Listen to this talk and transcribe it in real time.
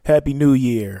Happy New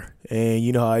Year. And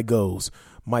you know how it goes.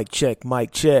 Mic check,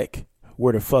 mic check.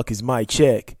 Where the fuck is my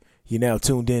check? You're now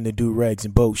tuned in to Do Rags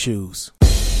and Boat Shoes.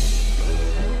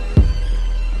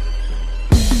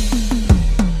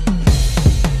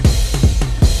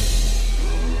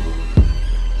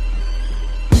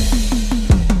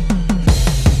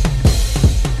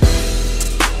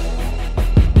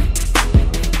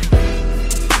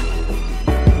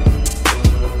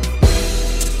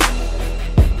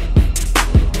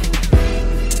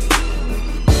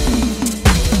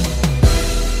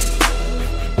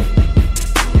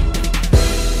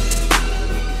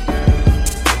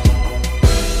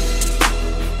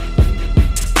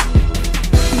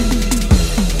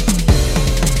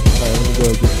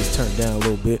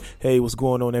 Hey, what's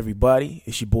going on, everybody?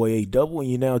 It's your boy A-Double, and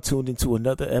you're now tuned into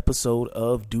another episode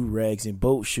of Do Rags and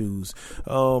Boat Shoes.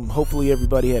 Hopefully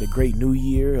everybody had a great new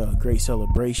year, a great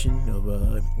celebration of,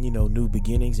 new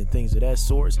beginnings and things of that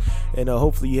sort. And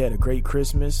hopefully you had a great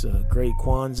Christmas, a great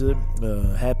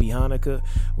Kwanzaa, happy Hanukkah,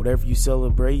 whatever you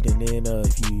celebrate. And then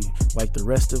if you, like the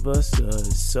rest of us,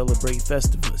 celebrate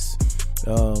Festivus.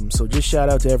 So just shout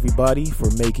out to everybody for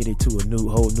making it to a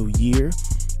whole new year.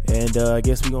 And I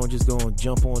guess we're going to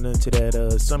jump on into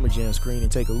that Summer Jam screen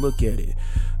and take a look at it.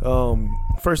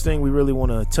 First thing we really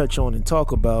want to touch on and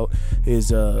talk about is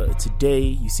today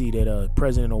you see that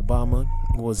President Obama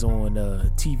was on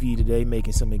TV today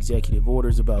making some executive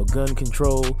orders about gun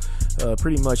control,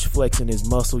 pretty much flexing his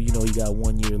muscle. You know, he got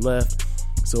 1 year left.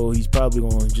 So he's probably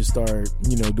going to just start,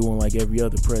 doing like every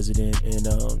other president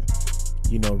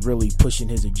and, really pushing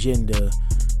his agenda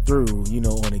through,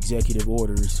 on executive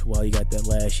orders while he got that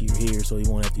last year here, so he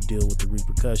won't have to deal with the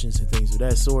repercussions and things of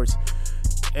that sort.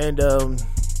 And I'm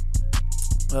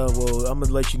gonna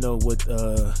let you know what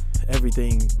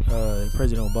everything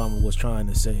President Obama was trying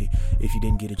to say if you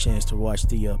didn't get a chance to watch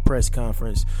the press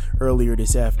conference earlier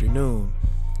this afternoon.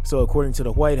 So according to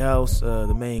the White House,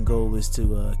 the main goal is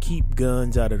to keep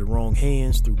guns out of the wrong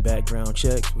hands through background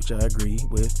checks, which I agree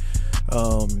with.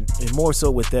 And more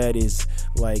so with that is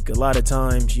like a lot of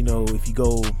times, if you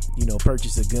go,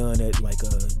 purchase a gun at like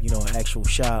a, an actual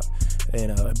shop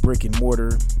and a brick and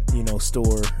mortar,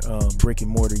 store, brick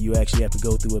and mortar, you actually have to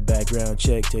go through a background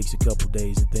check, takes a couple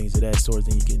days and things of that sort.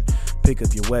 Then you can pick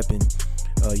up your weapon,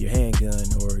 your handgun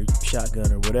or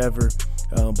shotgun or whatever.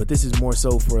 But this is more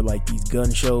so for like these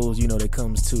gun shows, that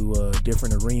comes to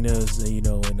different arenas,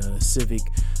 and civic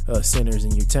centers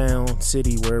in your town,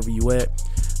 city, wherever you at.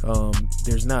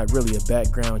 There's not really a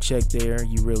background check there.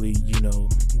 You really,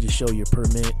 just show your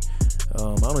permit.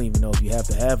 I don't even know if you have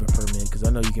to have a permit, because I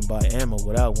know you can buy ammo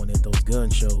without one at those gun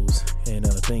shows and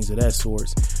things of that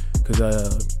sort. Because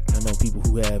I know people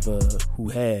who had,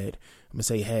 I'm gonna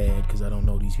say had, because I don't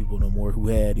know these people no more, who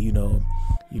had,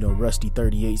 rusty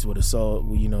 38s with a saw,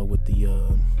 with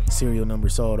the serial number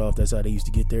sawed off. That's how they used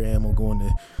to get their ammo, going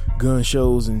to gun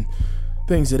shows and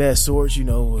things of that sort,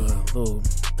 little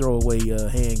throwaway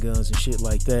handguns and shit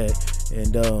like that.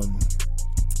 And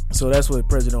so that's what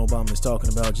President Obama is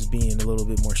talking about, just being a little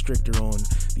bit more stricter on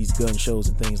these gun shows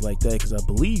and things like that, because I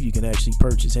believe you can actually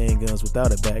purchase handguns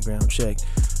without a background check,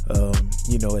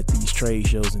 at these trade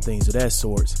shows and things of that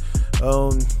sort.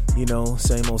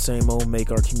 Same old,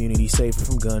 make our community safer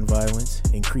from gun violence,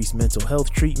 increase mental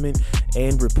health treatment,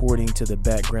 and reporting to the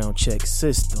background check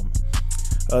system.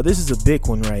 This is a big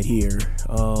one right here,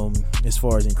 as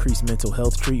far as increased mental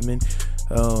health treatment.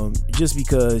 Just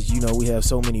because, we have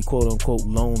so many quote unquote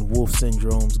lone wolf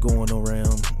syndromes going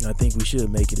around. I think we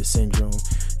should make it a syndrome,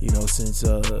 since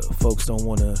folks don't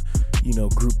want to,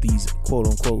 group these quote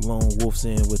unquote lone wolves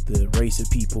in with the race of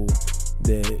people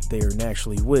that they are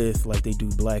naturally with, like they do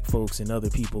black folks and other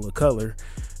people of color.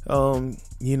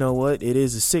 You know what? It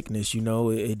is a sickness,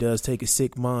 it does take a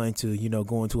sick mind to,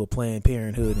 go into a Planned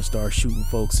Parenthood and start shooting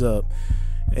folks up.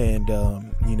 And,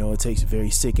 it takes a very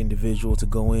sick individual to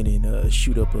go in and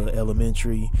shoot up an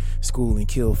elementary school and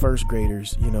kill first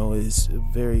graders.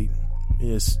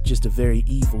 It's just a very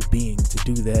evil being to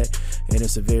do that. And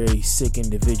it's a very sick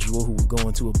individual who would go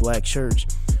into a black church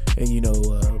and,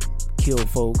 kill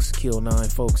 9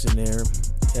 folks in there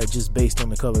just based on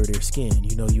the color of their skin.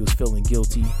 You was feeling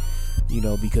guilty,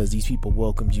 because these people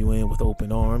welcomed you in with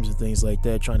open arms and things like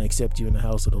that, trying to accept you in the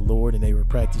house of the Lord, and they were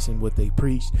practicing what they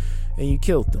preached, and you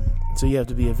killed them. So you have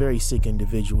to be a very sick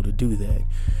individual to do that.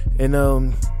 And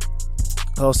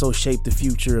also shape the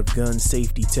future of gun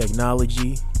safety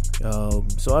technology.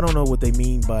 So I don't know what they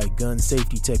mean by gun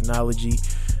safety technology.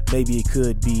 Maybe it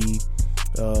could be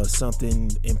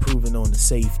something improving on the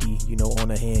safety,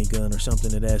 on a handgun or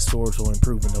something of that sort, or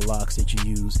improving the locks that you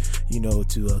use,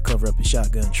 to cover up the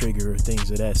shotgun trigger or things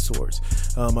of that sort.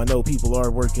 I know people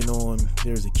are working on,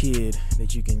 there's a kid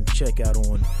that you can check out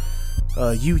on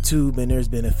YouTube, and there's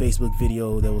been a Facebook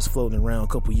video that was floating around a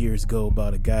couple years ago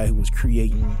about a guy who was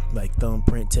creating like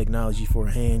thumbprint technology for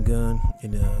a handgun,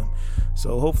 and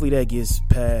so hopefully that gets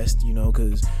passed,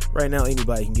 because right now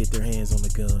anybody can get their hands on the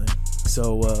gun.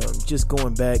 So just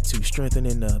going back to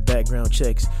strengthening background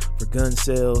checks for gun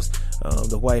sales,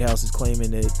 the White House is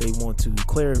claiming that they want to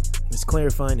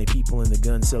clarifying that people in the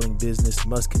gun selling business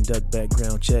must conduct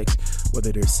background checks,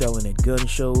 whether they're selling at gun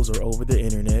shows or over the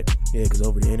internet. Yeah, because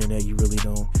over the internet you really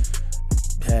don't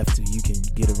have to. You can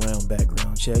get around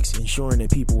background checks, ensuring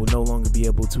that people will no longer be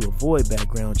able to avoid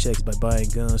background checks by buying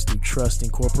guns through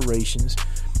trusting corporations.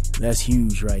 That's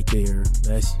huge right there.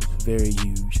 That's very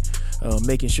huge.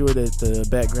 Making sure that the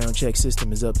background check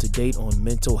system is up to date on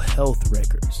mental health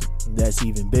records. That's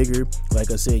even bigger.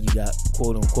 Like I said, you got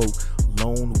quote unquote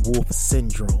lone wolf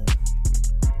syndrome.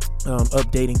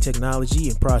 Updating technology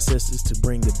and processes to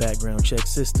bring the background check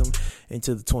system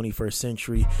into the 21st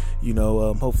century.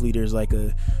 Hopefully there's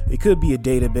it could be a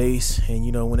database, and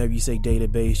whenever you say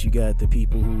database, you got the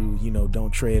people who don't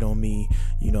tread on me,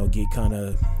 get kind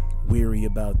of weary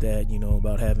about that,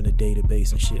 about having a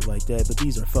database and shit like that. But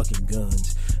these are fucking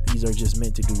guns. These are just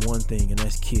meant to do one thing, and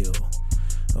that's kill.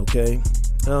 Okay.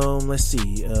 Let's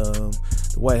see.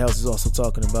 The White House is also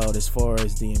talking about, as far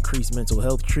as the increased mental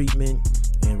health treatment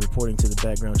and reporting to the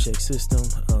background check system,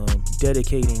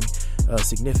 dedicating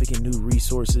significant new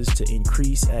resources to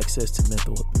increase access to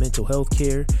mental health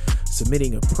care,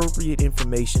 submitting appropriate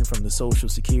information from the Social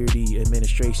Security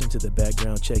Administration to the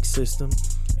background check system,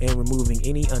 and removing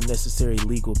any unnecessary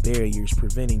legal barriers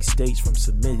preventing states from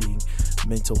submitting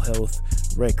mental health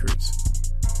records.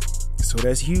 So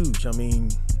that's huge.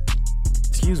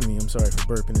 Excuse me, I'm sorry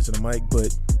for burping into the mic,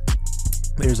 but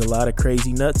there's a lot of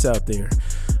crazy nuts out there.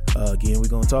 Again, we're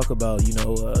going to talk about,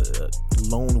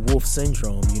 lone wolf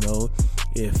syndrome.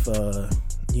 If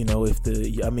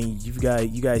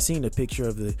you guys seen the picture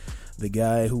of the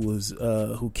guy who was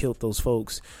who killed those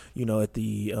folks, at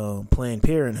the Planned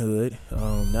Parenthood.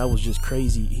 That was just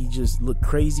crazy. He just looked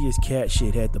crazy as cat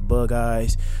shit. Had the bug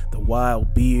eyes, the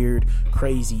wild beard,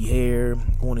 crazy hair.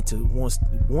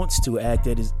 Wants to act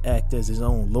as his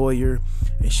own lawyer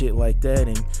and shit like that.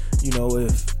 And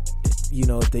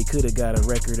if they could have got a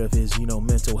record of his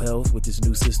mental health with this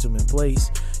new system in place,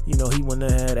 he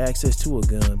wouldn't have had access to a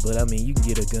gun. But you can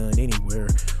get a gun anywhere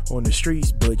on the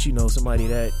streets, but somebody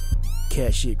that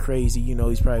cat shit crazy,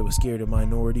 he's probably was scared of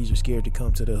minorities or scared to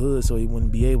come to the hood, so he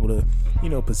wouldn't be able to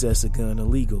possess a gun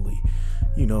illegally,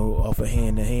 off of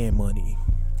hand-to-hand money.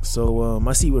 So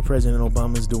I see what President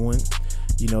Obama's doing.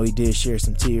 He did share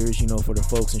some tears, for the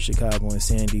folks in Chicago and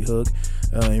Sandy Hook.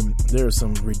 And there was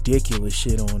some ridiculous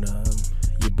shit on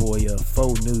your boy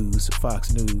Fox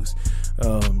News.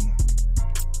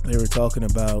 They were talking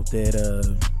about that,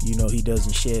 he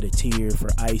doesn't shed a tear for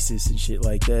ISIS and shit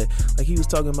like that. Like, he was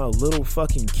talking about little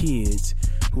fucking kids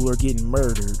who are getting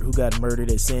murdered, who got murdered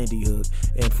at Sandy Hook,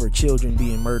 and for children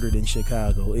being murdered in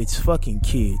Chicago. It's fucking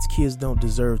kids. Kids don't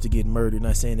deserve to get murdered.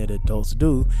 Not saying that adults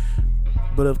do.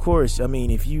 But of course,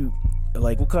 if you,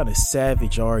 what kind of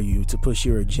savage are you to push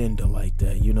your agenda like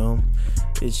that,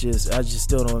 It's just, I just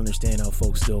still don't understand how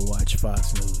folks still watch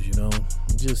Fox News,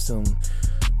 Just some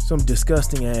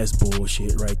disgusting ass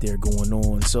bullshit right there going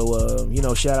on. So,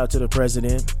 shout out to the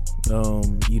president,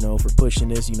 for pushing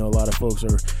this. A lot of folks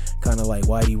are kind of like,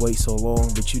 why'd he wait so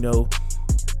long? But,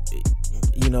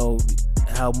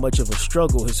 how much of a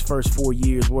struggle his first 4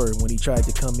 years were when he tried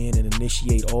to come in and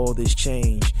initiate all this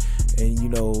change. And,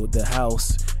 the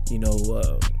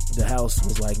House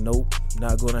was like, nope,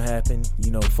 not going to happen.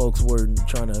 Folks weren't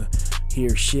trying to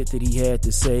hear shit that he had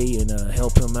to say and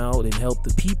help him out and help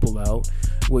the people out,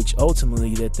 which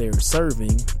ultimately that they're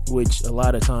serving, which a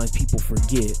lot of times people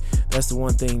forget. That's the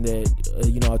one thing that,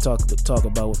 I talk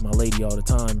about with my lady all the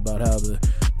time, about how the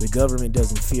government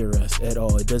doesn't fear us at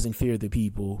all. It doesn't fear the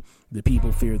people. The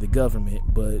people fear the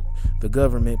government, but the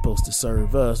government supposed to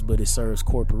serve us, but it serves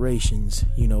corporations,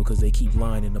 because they keep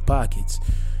lining the pockets.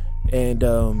 And,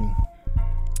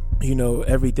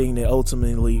 everything that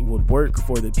ultimately would work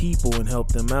for the people and help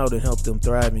them out and help them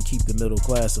thrive and keep the middle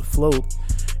class afloat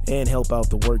and help out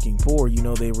the working poor,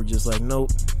 they were just like,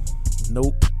 nope.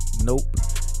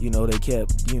 They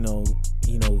kept,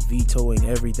 vetoing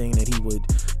everything that he would,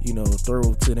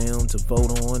 throw to them to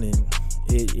vote on. And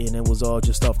and it was all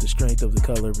just off the strength of the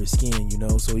color of his skin, you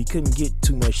know. So he couldn't get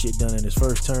too much shit done in his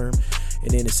first term,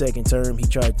 and then the second term he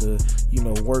tried to, you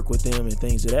know, work with them and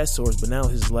things of that sort. But now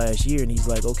his last year, and he's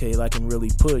like, okay, I can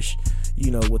really push,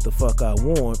 you know, what the fuck I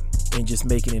want, and just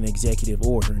making an executive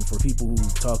order. And for people who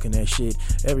talking that shit,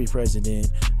 every president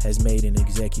has made an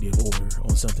executive order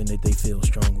on something that they feel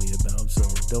strongly about.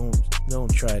 So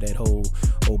don't try that whole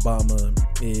Obama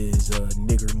is a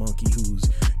nigger monkey who's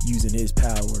using his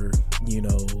power, you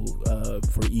know,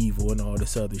 for evil and all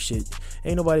this other shit.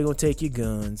 Ain't nobody gonna take your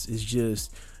guns. It's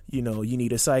just, you know, you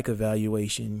need a psych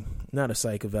evaluation, not a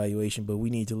psych evaluation, but we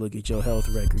need to look at your health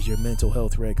records, your mental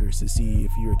health records, to see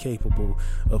if you're capable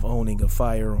of owning a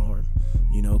firearm,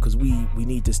 you know, because we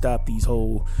need to stop these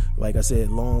whole, like I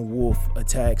said, lone wolf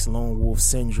attacks, lone wolf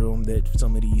syndrome that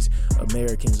some of these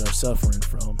Americans are suffering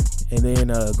from. And then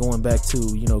going back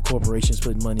to, you know, corporations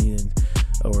putting money in,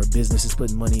 or businesses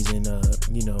putting monies in,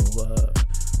 you know,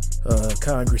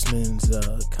 congressmen's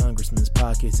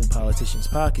pockets and politicians'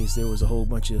 pockets. There was a whole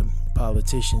bunch of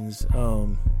politicians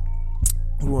who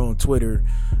were on Twitter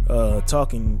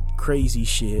talking crazy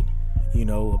shit, you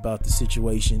know, about the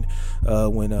situation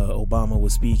when Obama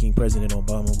was speaking, President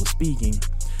Obama was speaking.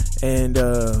 And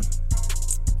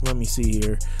let me see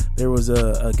here. There was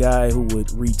a guy who would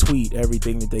retweet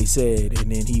everything that they said,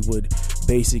 and then he would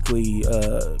basically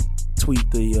tweet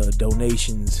the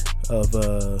donations of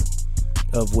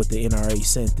what the NRA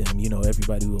sent them, you know,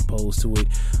 everybody who opposed to it,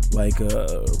 like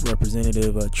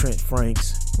Representative Trent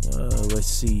Franks. Let's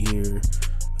see here,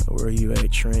 where are you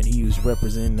at, Trent? He was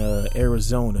representing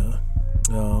Arizona.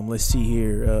 Let's see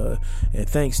here, and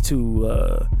thanks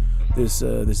to this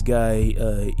guy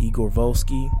Igor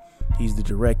Volsky. He's the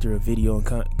director of video and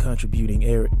contributing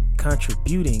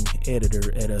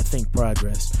editor at Think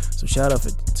Progress. So shout out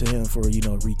to him for, you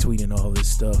know, retweeting all this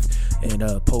stuff and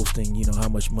posting, you know, how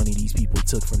much money these people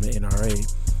took from the NRA.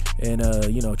 And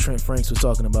you know, Trent Franks was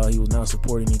talking about he was not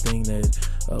supporting anything that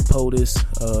POTUS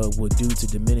would do to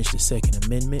diminish the Second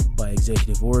Amendment by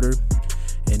executive order.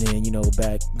 And then, you know,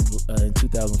 back in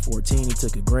 2014, he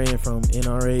took $1,000 from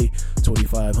NRA,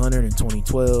 $2,500 in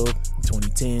 2012,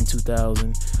 2010,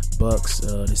 $2,000,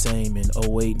 the same in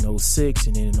 08 and 06,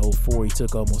 and then in 04 he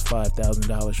took almost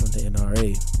 $5,000 from the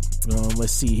NRA.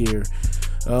 Let's see here.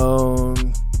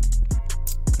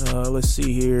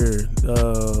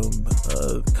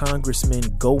 Congressman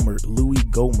Gohmert, Louis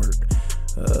Gohmert.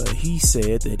 He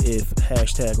said that if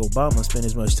 #Obama spent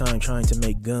as much time trying to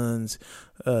make guns,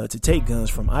 to take guns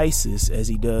from ISIS as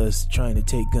he does trying to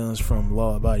take guns from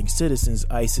law-abiding citizens,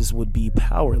 ISIS would be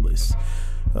powerless.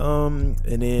 And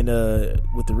then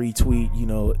with the retweet, you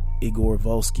know, Igor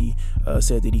Volsky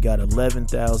said that he got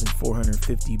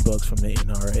 $11,450 from the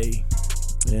NRA.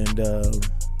 And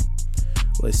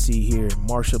let's see here,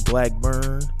 Marsha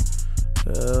Blackburn.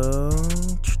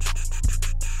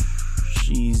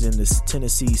 She's in the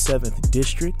Tennessee 7th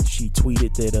District. She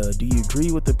tweeted that, do you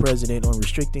agree with the president on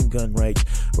restricting gun rights,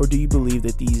 or do you believe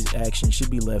that these actions should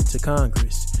be left to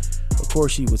Congress? Of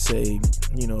course, she would say,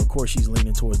 you know, of course she's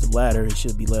leaning towards the latter. It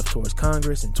should be left towards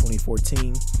Congress. In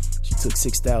 2014, she took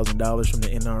 $6,000 from the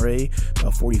NRA,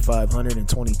 about $4,500 in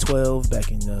 2012.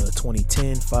 Back in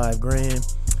 2010, $5,000.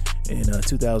 In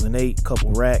 2008,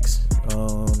 couple racks.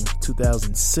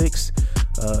 2006,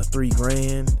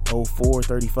 $3,000. 04,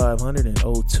 $3,500, and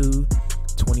 02,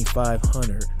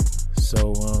 $2,500.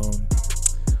 So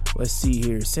let's see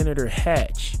here. Senator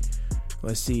Hatch.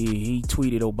 Let's see. He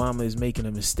tweeted Obama is making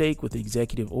a mistake with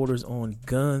executive orders on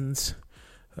guns.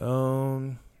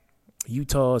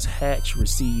 Utah's Hatch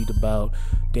received about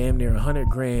damn near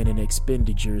 $100,000 in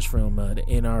expenditures from the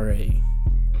NRA.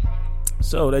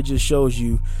 So that just shows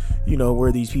you, you know,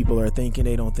 where these people are thinking.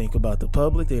 They don't think about the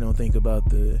public. They don't think about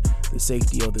the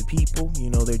safety of the people.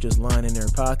 You know, they're just lining their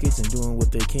pockets and doing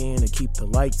what they can to keep the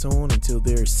lights on until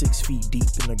they're 6 feet deep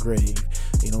in the grave.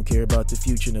 They don't care about the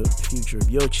future of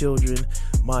your children,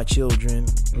 my children,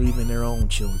 or even their own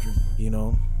children, you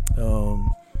know.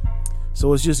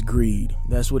 So it's just greed.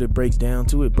 That's what it breaks down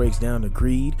to. It breaks down to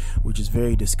greed, which is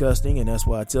very disgusting. And that's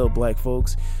why I tell black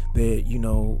folks that, you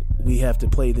know, we have to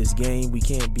play this game. We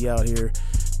can't be out here,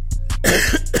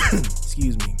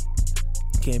 excuse me,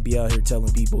 can't be out here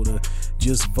telling people to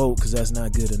just vote, because that's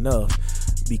not good enough.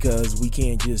 Because we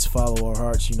can't just follow our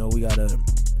hearts. You know, we have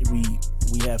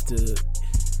to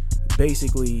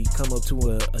basically come up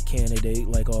to a candidate,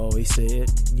 like I always said,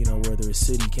 you know, whether it's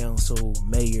city council,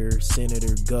 mayor,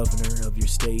 senator, governor of your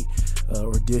state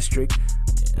or district,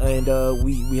 and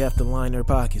we have to line their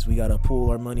pockets. We got to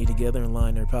pull our money together and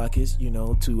line their pockets, you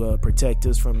know, to protect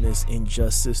us from this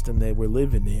unjust system that we're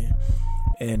living in.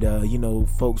 And,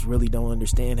 folks really don't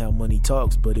understand how money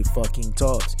talks, but it fucking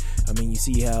talks. I mean, you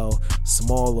see how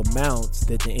small amounts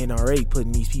that the NRA put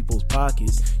in these people's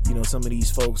pockets. Some of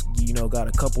these folks, got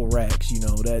a couple racks,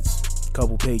 that's a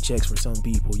couple paychecks for some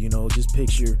people. Just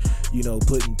picture,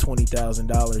 putting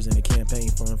 $20,000 in a campaign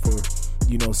fund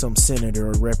for, some senator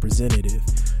or representative,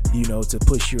 to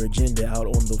push your agenda out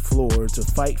on the floor to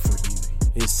fight for you.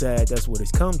 It's sad that's what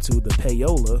it's come to, the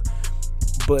payola.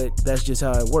 But that's just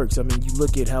how it works. I mean, you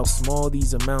look at how small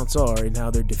these amounts are and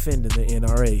how they're defending the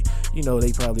NRA.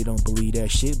 They probably don't believe that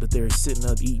shit, but they're sitting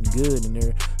up eating good and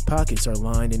their pockets are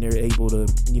lined and they're able to,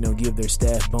 give their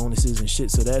staff bonuses and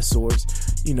shit of that sort,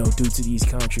 due to these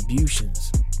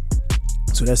contributions.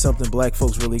 So that's something black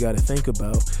folks really got to think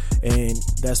about. And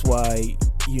that's why,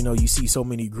 you see so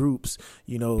many groups,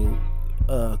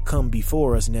 come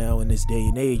before us now in this day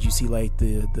and age. You see like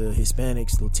the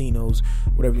Hispanics, Latinos,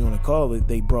 whatever you want to call it,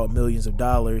 they brought millions of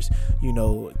dollars, to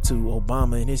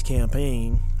Obama and his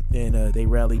campaign, and they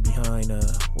rallied behind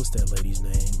what's that lady's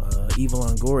name, Eva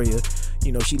Longoria.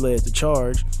 She led the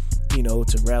charge,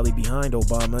 to rally behind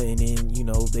Obama, and then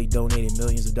they donated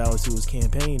millions of dollars to his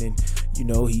campaign, and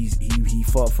he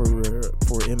fought for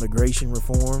immigration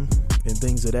reform and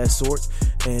things of that sort,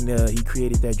 and he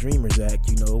created that Dreamers Act,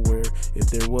 where if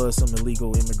there was some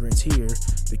illegal immigrants here,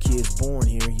 the kids born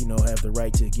here, have the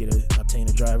right to obtain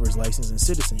a driver's license and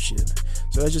citizenship.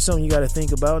 So that's just something you got to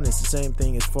think about, and it's the same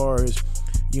thing as far as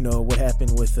what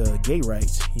happened with gay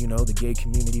rights. The gay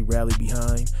community rallied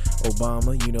behind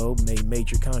Obama, made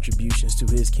major contributions to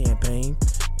his campaign,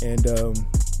 and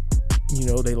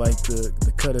they liked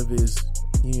the cut of his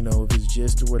of his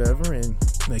gist or whatever, and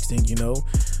next thing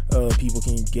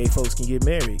gay folks can get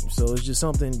married. So it's just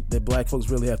something that black folks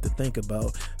really have to think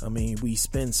about. I mean, we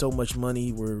spend so much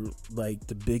money, we're like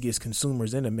the biggest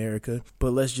consumers in America,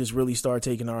 but let's just really start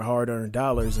taking our hard-earned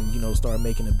dollars and start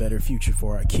making a better future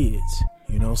for our kids.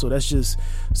 So that's just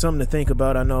something to think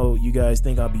about. I know you guys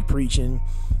think I'll be preaching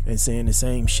and saying the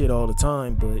same shit all the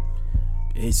time, but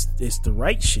it's the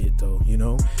right shit though. You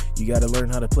got to learn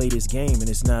how to play this game, and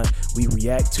it's not we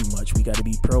react too much. We got to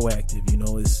be proactive.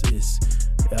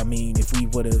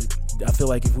 I feel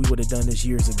like if we would have done this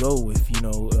years ago with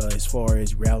as far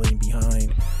as rallying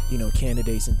behind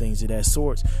candidates and things of that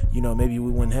sort, maybe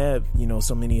we wouldn't have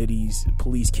so many of these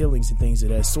police killings and things of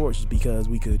that sort, just because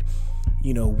we could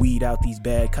weed out these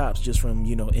bad cops just from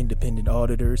independent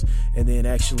auditors, and then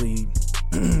actually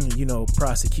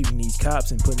prosecuting these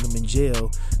cops and putting them in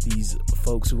jail, these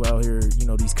folks who out here,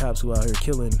 these cops who out here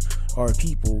killing our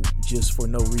people just for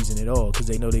no reason at all, because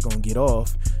they know they're gonna get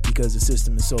off because the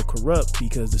system is so corrupt,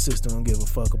 because the system don't give a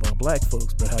fuck about black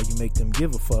folks. But how you make them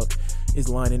give a fuck is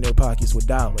lining their pockets with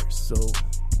dollars. So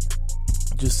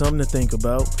just something to think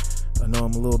about. I know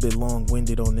I'm a little bit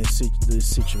long-winded on this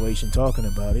situation talking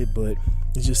about it, but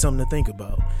it's just something to think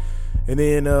about. And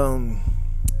then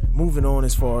moving on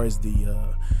as far as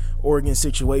the Oregon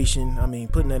situation, I mean,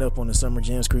 putting that up on the Summer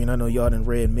Jam screen, I know y'all done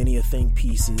read many a think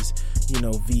pieces,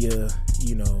 via,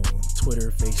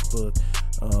 Twitter, Facebook,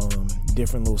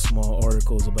 different little small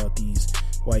articles about these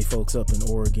white folks up in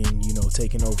Oregon,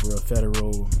 taking over a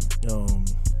federal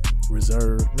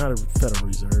reserve, not a federal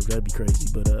reserve, that'd be crazy,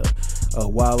 but a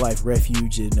wildlife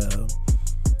refuge, and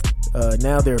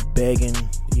now they're begging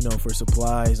for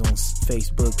supplies on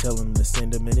Facebook, telling them to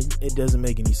send them, and it doesn't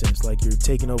make any sense. Like, you're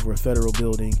taking over a federal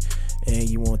building and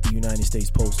you want the United States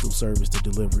Postal Service to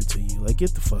deliver it to you. Like,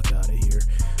 get the fuck out of here.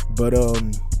 But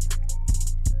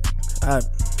I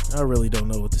really don't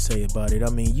know what to say about it. I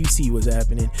mean, you see what's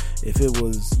happening. If it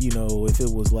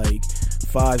was like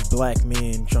 5 black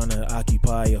men trying to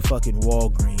occupy a fucking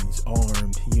Walgreens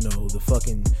armed, the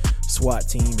fucking SWAT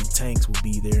team and tanks would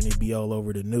be there, and it'd be all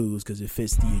over the news because it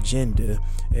fits the agenda,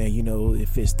 and it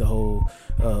fits the whole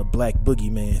black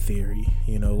boogeyman theory,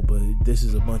 but this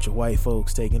is a bunch of white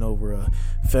folks taking over a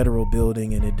federal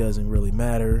building, and it doesn't really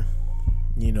matter,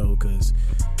 because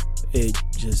it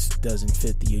just doesn't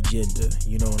fit the agenda,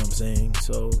 you know what I'm saying?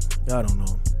 So I don't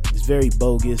know, it's very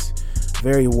bogus,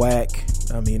 very whack.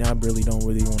 I mean, I really don't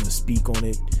want to speak on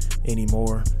it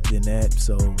anymore than that,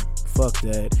 so fuck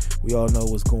that. We all know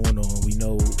what's going on. We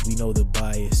know the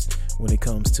bias when it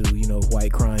comes to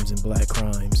white crimes and black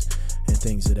crimes and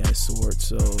things of that sort.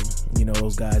 So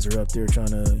those guys are up there trying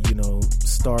to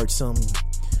start some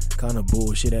kind of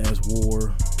bullshit ass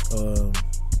war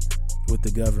with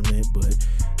the government, but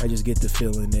I just get the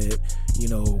feeling that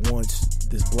once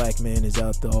this black man is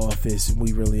out the office,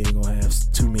 we really ain't gonna have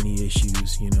too many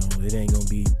issues. It ain't gonna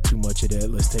be too much of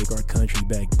that let's take our country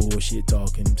back bullshit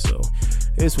talking. So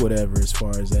it's whatever as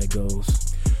far as that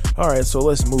goes. Alright, so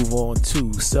let's move on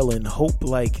to selling hope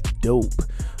like dope.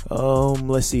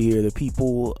 Let's see here. The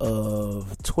people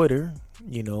of Twitter,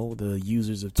 the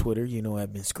users of Twitter,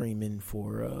 have been screaming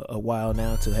for a while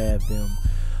now to have them,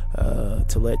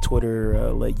 to let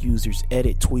Twitter let users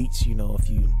edit tweets. If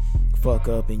you fuck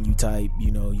up and you type,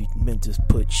 you meant to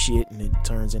put shit and it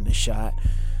turns into shot.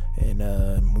 And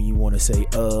when you want to say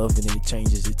of, and then it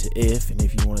changes it to if. And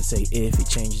if you want to say if, it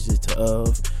changes it to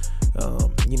of.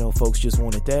 Folks just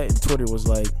wanted that. And Twitter was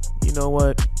like, you know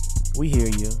what? We hear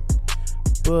you.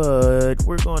 But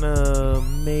we're going to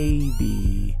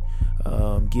maybe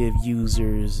give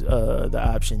users the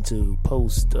option to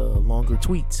post longer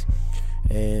tweets.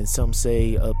 And some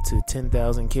say up to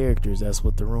 10,000 characters. That's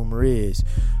what the rumor is.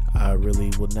 I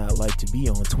really would not like to be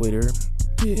on Twitter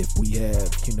if we have,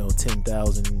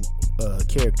 10,000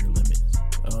 character limits.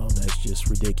 That's just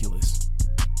ridiculous.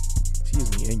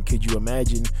 Excuse me. And could you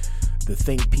imagine the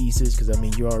think pieces? Because,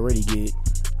 you already get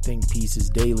think pieces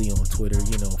daily on Twitter,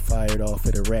 fired off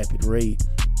at a rapid rate.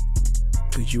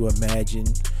 Could you imagine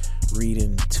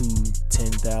reading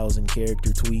 10,000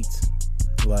 character tweets?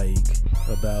 Like,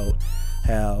 about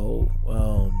how,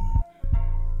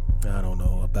 I don't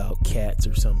know, about cats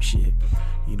or some shit,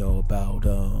 about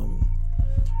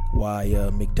why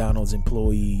McDonald's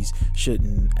employees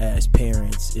shouldn't ask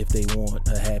parents if they want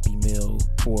a Happy Meal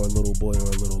for a little boy or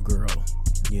a little girl,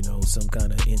 some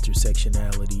kind of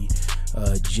intersectionality,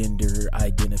 gender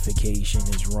identification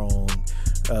is wrong,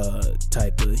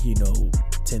 type of,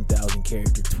 10,000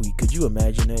 character tweet. Could you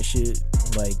imagine that shit?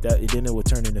 Like that, then it would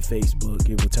turn into Facebook.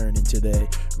 It would turn into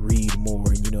that read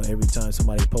more. And every time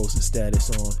somebody posts a status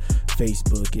on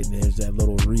Facebook and there's that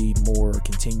little read more or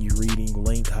continue reading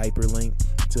link, hyperlink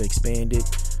to expand it,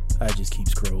 I just keep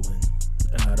scrolling.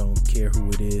 I don't care who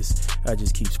it is. I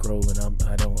just keep scrolling.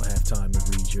 I don't have time to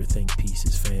read your think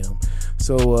pieces, fam.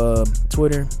 So,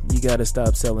 Twitter, you got to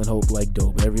stop selling hope like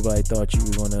dope. Everybody thought you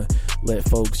were going to let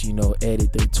folks,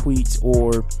 edit their tweets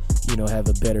or, have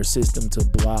a better system to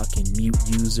block and mute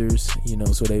users,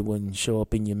 so they wouldn't show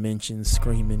up in your mentions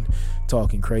screaming,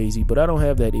 talking crazy. But I don't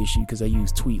have that issue because I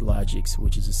use TweetLogix,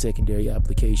 which is a secondary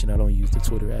application. I don't use the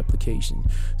Twitter application.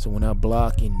 So when I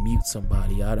block and mute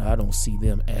somebody, I don't see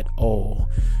them at all.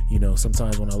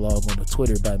 Sometimes when I log on to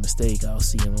Twitter by mistake, I'll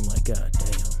see them. I'm like, God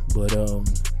damn. But,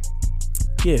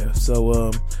 yeah,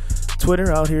 so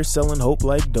Twitter out here selling hope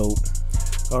like dope.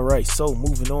 All right, so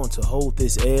moving on to Hold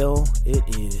This L. It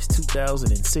is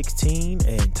 2016,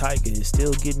 and Tyga is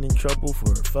still getting in trouble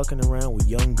for fucking around with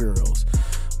young girls.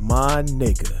 My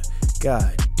nigga,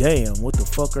 god damn, what the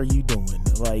fuck are you doing?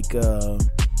 Like,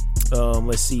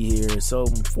 let's see here. So,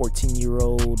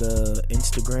 14-year-old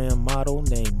Instagram model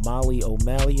named Molly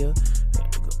O'Malley,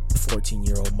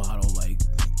 14-year-old model, like,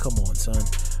 come on, son.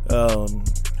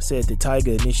 Said that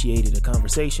Tyga initiated a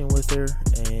conversation with her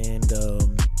and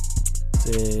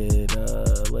said,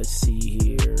 let's see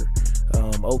here,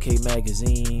 OK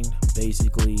Magazine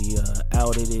basically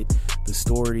outed it, the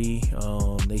story.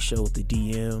 They showed the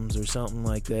DMs or something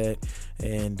like that,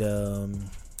 and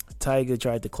Tyga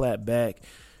tried to clap back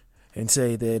and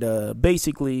say that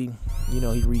basically,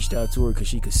 he reached out to her because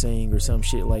she could sing or some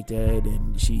shit like that,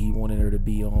 and he wanted her to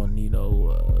be on,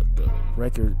 the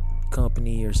record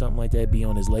company or something like that, be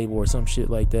on his label or some shit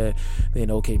like that.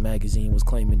 Then OK Magazine was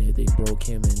claiming that they broke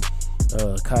him and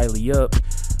Kylie up.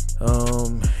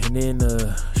 And then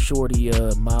shorty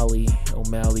Molly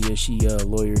O'Malley, she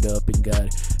lawyered up and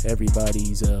got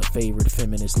everybody's favorite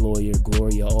feminist lawyer,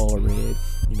 Gloria Allred.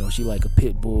 She like a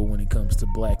pit bull when it comes to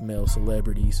black male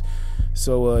celebrities.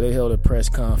 So they held a press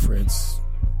conference,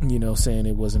 saying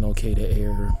it wasn't okay to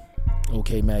air,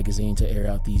 OK Magazine to air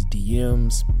out these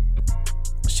DMs,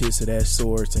 shits of that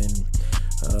sort. And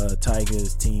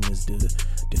Tyga's team is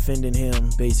defending him,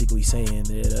 basically saying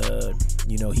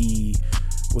that he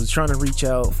was trying to reach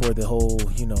out for the whole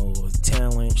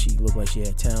talent. She looked like she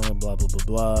had talent, blah blah blah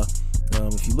blah.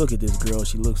 If you look at this girl,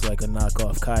 she looks like a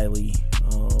knockoff Kylie,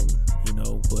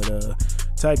 but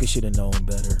Tyga should have known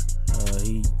better.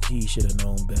 He should have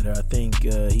known better. I think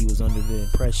he was under the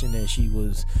impression that she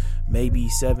was maybe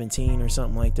 17 or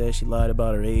something like that. She lied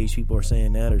about her age. People are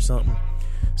saying that or something.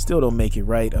 Still don't make it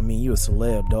right. You a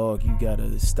celeb, dog. You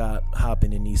gotta stop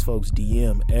hopping in these folks'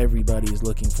 DM. Everybody is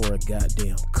looking for a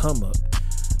goddamn come up.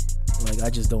 Like, I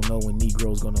just don't know when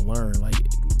Negro's gonna learn. Like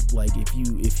if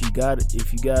you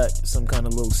got some kind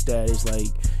of little status, like,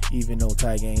 even though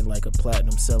Tyga ain't like a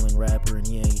platinum selling rapper and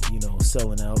he ain't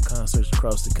selling out concerts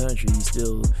across the country, he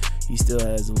still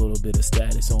has a little bit of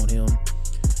status on him.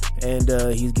 And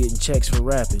he's getting checks for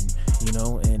rapping,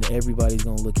 and everybody's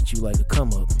gonna look at you like a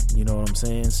come up, you know what I'm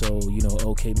saying? So,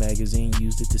 OK Magazine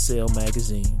used it to sell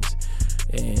magazines.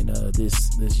 and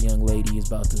this young lady is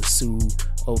about to sue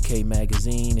OK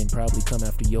Magazine and probably come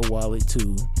after your wallet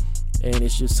too. And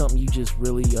it's just something you just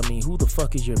really, I mean, who the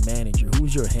fuck is your manager?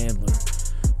 Who's your handler?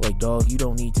 Like, dog, you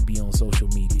don't need to be on social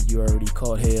media. You already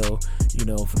caught hell,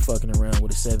 for fucking around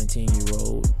with a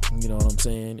 17-year-old. You know what I'm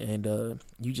saying? And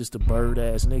you just a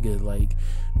bird-ass nigga. Like,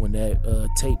 when that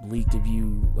tape leaked of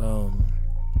you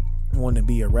wanting to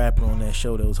be a rapper on that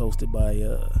show that was hosted by,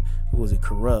 who was it,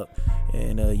 Corrupt.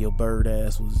 And your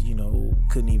bird-ass was,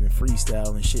 couldn't even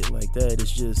freestyle and shit like that.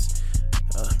 It's just,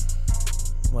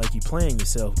 like, you playing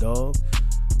yourself, dog.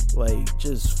 Like,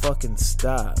 just fucking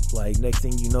stop. Like, next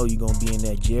thing you know, you're gonna be in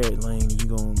that Jared lane and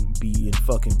you're gonna be in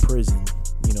fucking prison,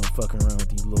 fucking around with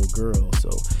these little girls. So,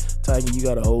 Tiger, you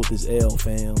gotta hold this L,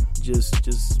 fam.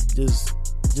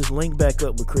 Just link back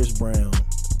up with Chris Brown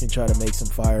and try to make some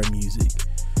fire music.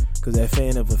 Cause that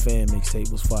Fan of a Fan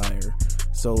mixtape was fire.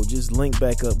 So just link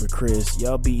back up with Chris.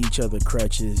 Y'all be each other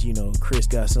crutches. Chris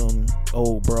got some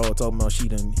old bro talking about he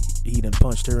done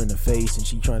punched her in the face and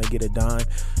she trying to get a dime.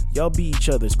 Y'all be each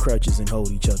other's crutches and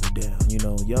hold each other down.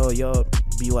 Y'all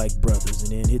be like brothers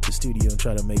and then hit the studio and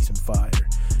try to make some fire.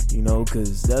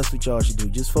 Cause that's what y'all should do.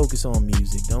 Just focus on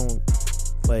music. Don't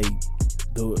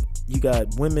you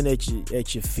got women at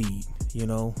your feet,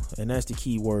 and that's the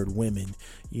key word, women.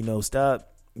 Stop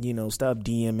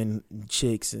DMing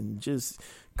chicks and just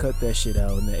cut that shit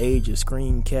out. In the age of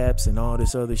screen caps and all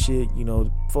this other shit,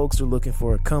 folks are looking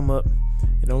for a come up,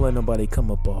 and don't let nobody come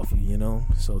up off you,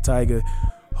 So Tiger,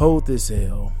 hold this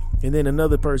L. And then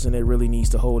another person that really needs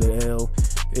to hold an L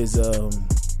is our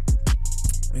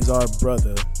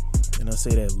brother, and I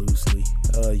say that loosely,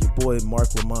 your boy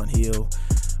Marc Lamont Hill.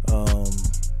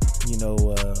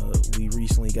 We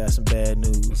recently got some bad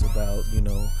news about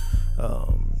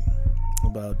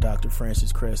Dr.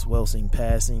 Francis Cress Welsing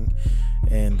passing,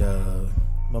 and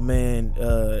my man,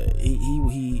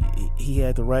 he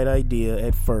had the right idea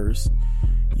at first,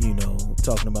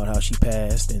 talking about how she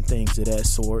passed and things of that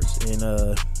sort, and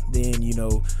then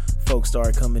folks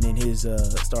started commenting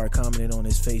on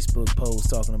his Facebook post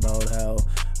talking about how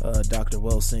Dr.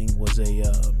 Welsing was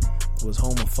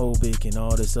homophobic and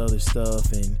all this other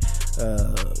stuff, and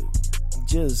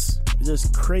just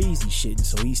crazy shit. And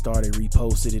so he started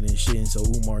reposting it and shit. And so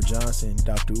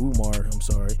Dr. Umar, I'm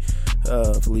sorry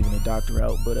for leaving the doctor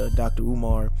out, but Dr.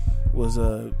 Umar was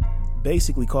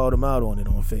basically called him out on it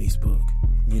on Facebook.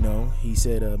 He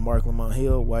said, Marc Lamont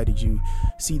Hill, why did you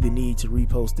see the need to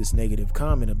repost this negative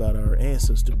comment about our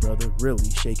ancestor, brother? Really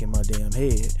shaking my damn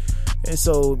head. And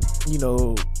so,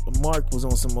 Mark was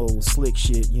on some old slick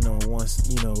shit, once,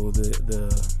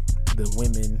 the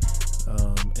women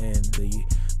and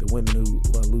the women who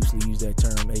loosely use that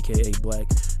term, aka black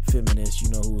feminists,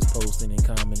 who was posting and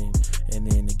commenting, and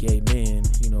then the gay men,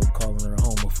 calling her a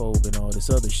homophobe and all this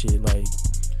other shit. Like,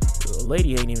 the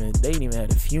lady they ain't even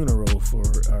had a funeral for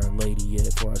our lady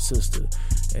yet, for our sister.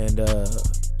 And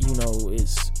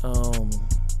it's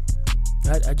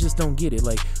I just don't get it.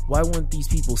 Like, why weren't these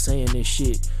people saying this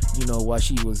shit, while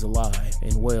she was alive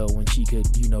and well, when she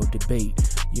could, debate,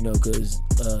 because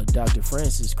Dr.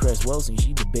 Francis Cress Welsing,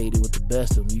 she debated with the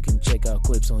best of them. You can check out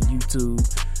clips on YouTube,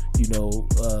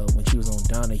 when she was on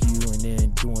Donahue and then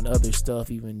doing other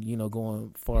stuff, even,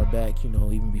 going far back,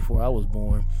 even before I was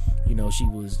born, she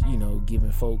was,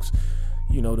 giving folks,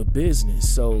 the business.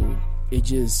 So it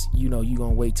just, you gonna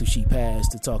wait till she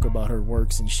passed to talk about her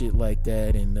works and shit like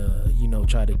that, and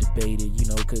try to debate it,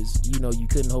 because you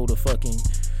couldn't hold a fucking,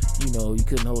 you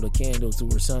couldn't hold a candle to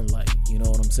her sunlight, you know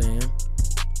what I'm saying?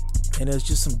 And that's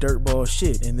just some dirtball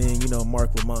shit. And then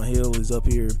Marc Lamont Hill is up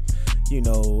here,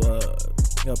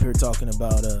 talking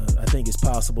about I think it's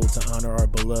possible to honor our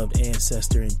beloved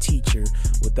ancestor and teacher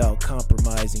without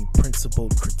compromising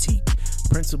principled critique.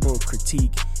 Principled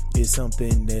critique is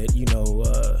something that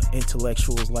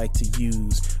intellectuals like to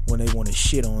use when they want to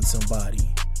shit on somebody.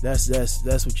 That's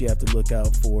what you have to look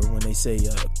out for when they say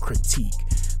critique.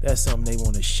 That's something they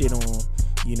want to shit on,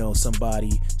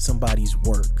 somebody's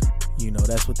work.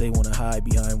 That's what they want to hide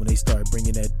behind when they start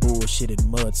bringing that bullshit and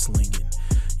mudslinging.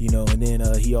 And then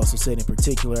he also said in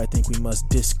particular, I think we must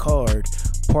discard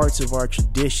parts of our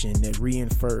tradition that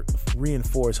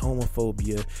reinforce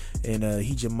homophobia and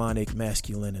hegemonic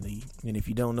masculinity. And if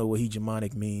you don't know what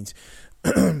hegemonic means,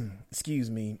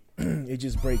 excuse me, it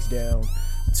just breaks down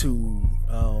to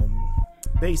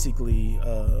basically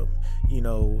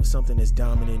something that's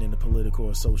dominant in the political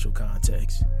or social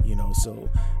context. So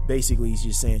basically he's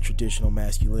just saying traditional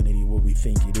masculinity, what we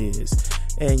think it is.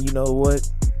 And you know what?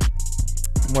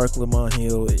 Mark Lamont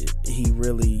Hill, he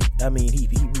really, I mean, he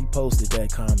reposted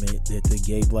that comment that the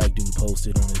gay black dude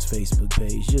posted on his Facebook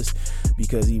page just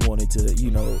because he wanted to,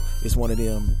 you know, it's one of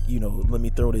them, you know, let me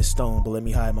throw this stone, but let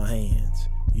me hide my hands.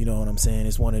 You know what I'm saying?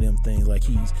 It's one of them things like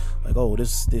he's like, oh,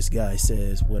 this guy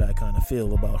says what I kind of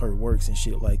feel about her works and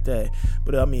shit like that.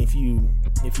 But I mean, if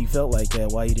you felt like that,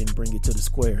 why you didn't bring it to the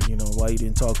square? You know, why you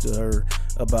didn't talk to her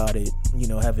about it? You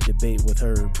know, have a debate with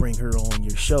her, bring her on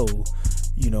your show,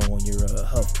 you know, on your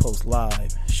HuffPost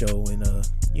Live show, and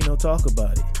you know, talk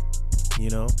about it. You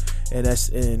know, and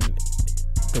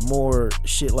the more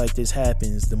shit like this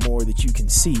happens, the more that you can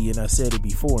see, and I said it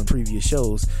before in previous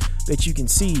shows, that you can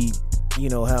see, you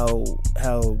know,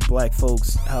 how black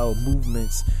folks, how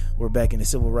movements were back in the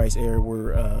civil rights era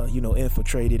were, you know,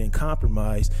 infiltrated and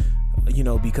compromised, you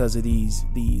know, because of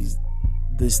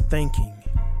this thinking,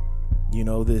 you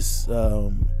know, this,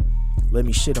 let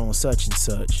me shit on such and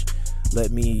such.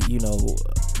 Let me, you know,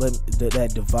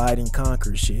 that divide and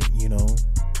conquer shit, you know.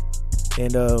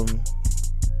 And,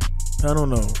 I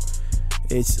don't know.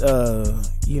 It's,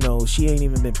 you know, she ain't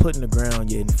even been put in the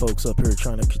ground yet, and folks up here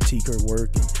trying to critique her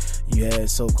work. And you had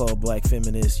so-called black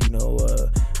feminists, you know,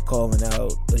 calling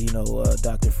out, you know,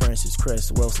 Dr. Frances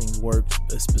Cress Welsing's work,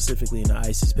 specifically in the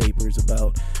ISIS papers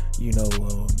about, you know,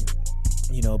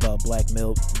 about black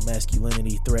male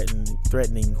masculinity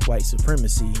threatening white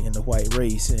supremacy and the white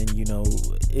race. And, you know,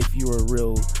 if you're a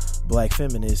real black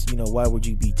feminist, you know, why would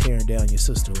you be tearing down your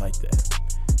sister like that?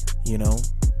 You know,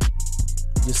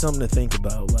 just something to think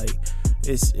about. Like,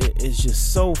 it's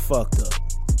just so fucked up.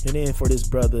 And then for this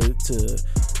brother to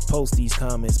post these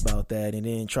comments about that and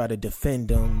then try to defend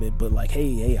them, but like,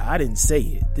 hey, I didn't say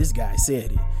it. This guy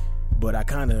said it, but I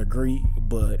kind of agree,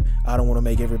 but I don't want to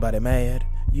make everybody mad.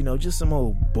 You know, just some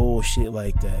old bullshit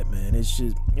like that, man. It's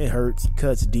just, it hurts,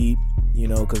 cuts deep, you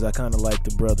know, because I kind of like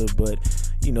the brother, but,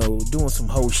 you know, doing some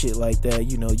whole shit like that,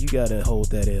 you know, you gotta hold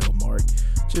that L, Mark.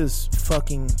 Just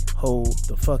fucking hold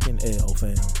the fucking L,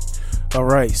 fam.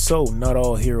 Alright, so not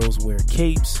all heroes wear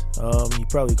capes. You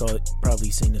probably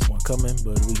seen this one coming,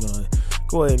 but we're gonna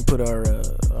go ahead and put our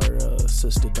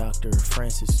sister Dr.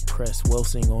 Frances Cress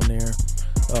Welsing on there,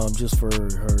 just for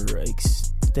her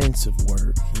extensive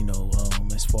work, you know,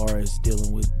 as far as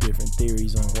dealing with different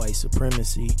theories on white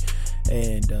supremacy,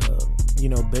 and you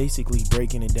know, basically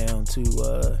breaking it down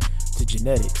to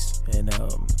genetics. And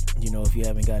you know, if you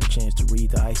haven't got a chance to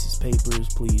read the ISIS papers,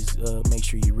 please make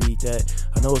sure you read that.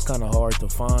 I know it's kind of hard to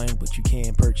find, but you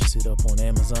can purchase it up on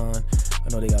Amazon. I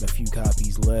know they got a few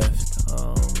copies left,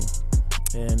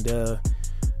 and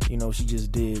you know, she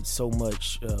just did so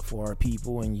much for our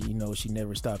people, and you know, she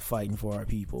never stopped fighting for our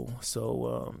people.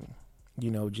 So you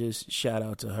know, just shout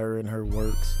out to her and her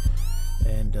works.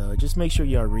 And just make sure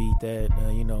y'all read that.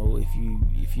 You know, if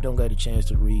you don't get a chance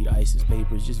to read ISIS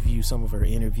papers, just view some of her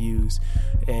interviews.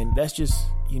 And that's just,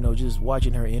 you know, just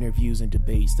watching her interviews and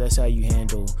debates. That's how you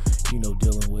handle, you know,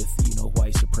 dealing with, you know,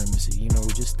 white supremacy. You know,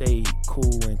 just stay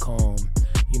cool and calm,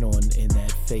 you know, in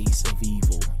that face of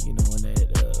evil, you know, in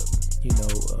that, you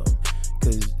know,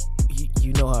 because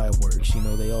you know how it works. You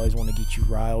know, they always want to get you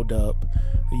riled up,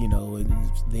 you know,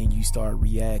 and then you start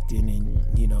reacting,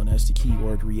 and, you know, and that's the key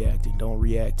word, reacting. Don't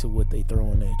react to what they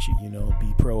throwing at you, you know, be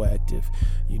proactive,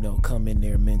 you know, come in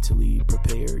there mentally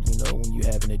prepared, you know, when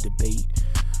you're having a debate,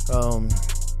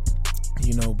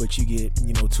 you know, but you get,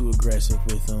 you know, too aggressive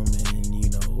with them, and, you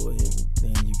know, and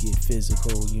then you get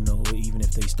physical, you know, even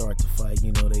if they start to fight,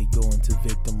 you know, they go into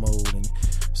victim mode and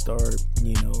start,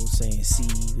 you know, saying, see,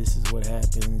 this is what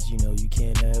happens, you know, you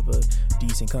can't have a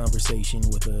decent conversation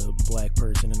with a black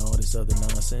person and all this other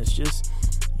nonsense. Just,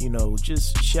 you know,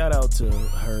 just shout out to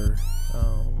her.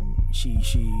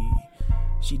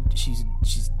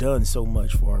 She's done so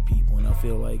much for our people, and I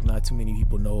feel like not too many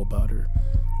people know about her,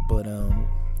 but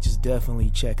just definitely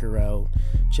check her out,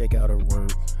 check out her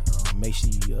work. Make sure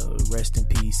you rest in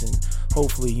peace, and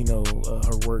hopefully, you know,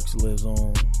 her works lives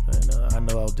on. And I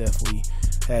know I'll definitely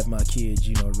have my kids,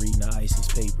 you know, reading the ISIS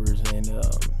papers and,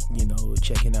 you know,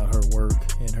 checking out her work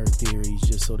and her theories,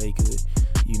 just so they could,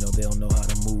 you know, they'll know how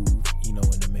to move, you know,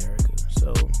 in America.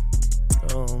 So,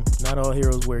 not all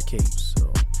heroes wear capes.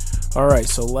 So, all right.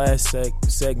 So last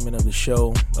segment of the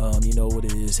show, you know what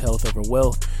it is, health over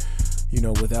wealth. You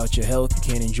know, without your health, you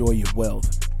can't enjoy your wealth.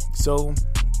 So,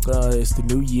 it's the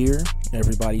new year.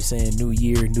 Everybody's saying new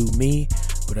year, new me.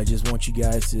 But I just want you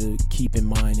guys to keep in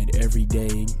mind that every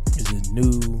day is a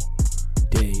new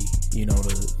day, you know,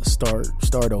 to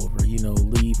start over. You know,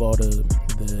 leave all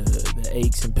the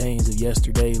aches and pains of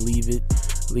yesterday. Leave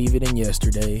it in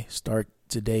yesterday. Start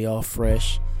today off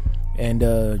fresh. And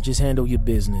just handle your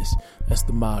business. That's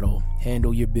the motto.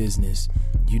 Handle your business.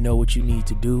 You know what you need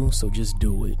to do, so just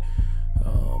do it.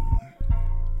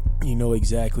 You know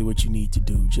exactly what you need to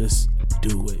do. Just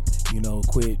do it.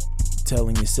 Quit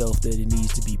telling yourself that it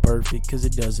needs to be perfect, because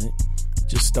it doesn't.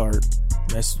 Just start.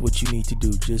 That's what you need to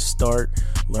do. Just start,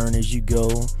 learn as you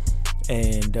go,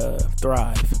 and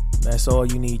thrive. That's all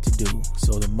you need to do.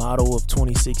 So the motto of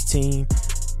 2016,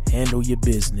 handle your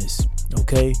business.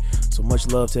 Okay? So much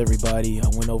love to everybody. I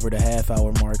went over the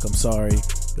half-hour mark. I'm sorry.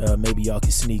 Maybe y'all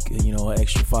can sneak, an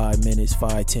extra 5 minutes,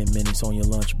 5-10 minutes on your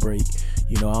lunch break.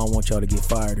 I don't want y'all to get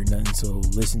fired or nothing. So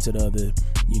listen to the other,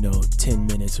 10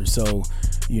 minutes or so,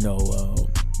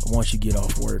 once you get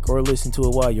off work, or listen to it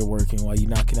while you're working, while you're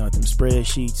knocking out them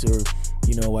spreadsheets, or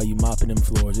while you're mopping them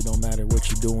floors. It don't matter what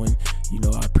you're doing.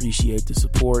 I appreciate the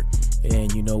support,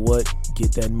 and you know what?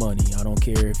 Get that money. I don't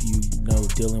care if you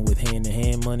dealing with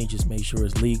hand-to-hand money. Just make sure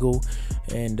it's legal,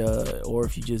 and or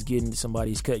if you're just getting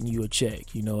somebody's cutting you a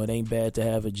check. It ain't bad to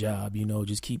have a job.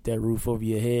 Just keep that roof over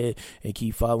your head and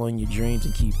keep following your dreams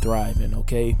and keep thriving.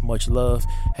 Okay? Much love.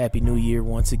 Happy New Year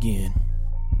once again.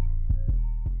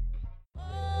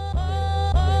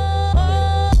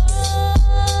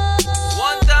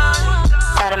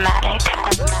 Automatic.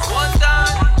 One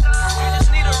time, you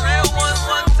just need a real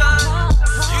one time,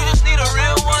 you just need a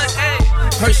real one, hey.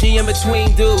 Hershey in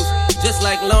between dudes, just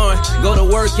like Lauren. Go to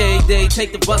work every day,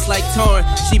 take the bus like Torrin.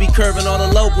 She be curving all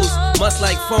the locals, must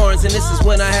like foreigns. And this is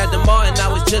when I had the Martin, I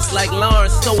was just like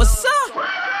Lawrence. So what's up?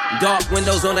 Dark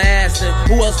windows on the Aston.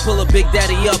 Who else pull a Big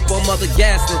Daddy up on Mother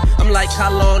Gaston? I'm like, how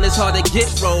long it's hard to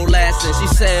get roll lasting? She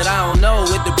said, I don't know,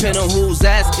 it depend on who's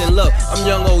asking. Look, I'm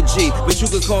young OG, but you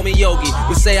could call me Yogi.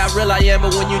 We say how real I am,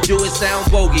 but when you do it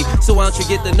sound bogey. So why don't you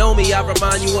get to know me? I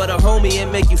remind you of the homie and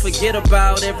make you forget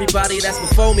about everybody that's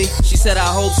before me. She said,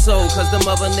 I hope so, cause them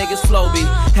other niggas flow be.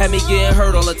 Had me getting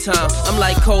hurt all the time, I'm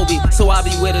like Kobe. So I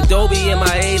be with Adobe,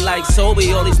 MIA like Sobe.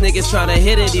 All these niggas tryna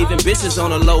hit it, even bitches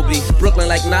on a low beat. Brooklyn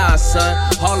like Nah, son,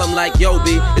 Harlem like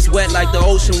Yobi. It's wet like the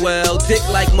ocean well, dick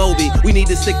like Moby. We need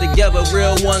to stick together,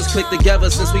 real ones click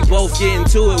together. Since we both get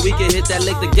into it, we can hit that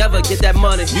lick together, get that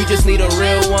money. You just need a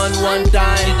real one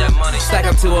dime. Get that money. Stack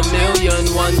up to $1 million,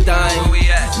 one dime.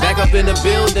 Back up in the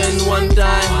building, one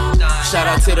dime. Shout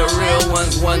out to the real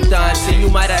ones, one dime. See, you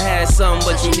might have had some,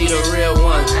 but you need a real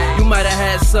one. You might have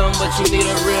had some, but you need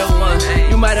a real one.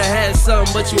 You might have had some,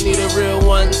 but you need a real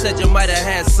one. Said you might have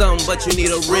had some, but you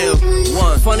need a real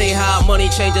one. Funny how money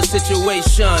change a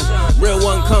situation. Real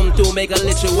one come through, make a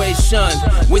lituation.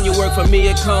 When you work for me,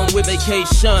 it come with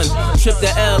vacation. Trip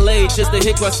to LA just to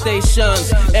hit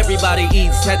crustaceans. Everybody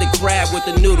eats, had to grab with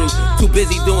the noodles. Too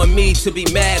busy doing me to be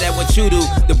mad at what you do.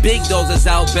 The big dogs is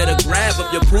out, better grab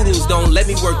up your poodles. Don't let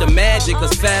me work the magic,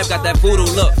 cause Fab got that voodoo.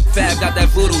 Look, Fab got that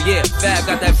voodoo, yeah, Fab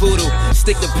got that voodoo.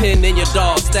 Stick the pin in your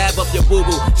dog, stab up your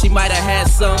boo-boo. She might have had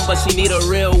some, but she need a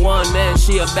real one. Man,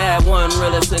 she a bad one,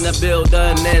 realest in the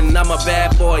building. And I'm a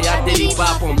bad boy, I diddy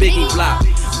bop on Biggie Block.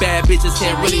 Bad bitches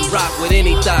can't really rock with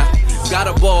any thought. Got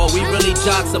a ball, we really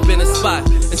jocks up in the spot.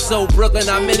 And so Brooklyn,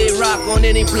 I really rock on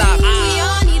any block.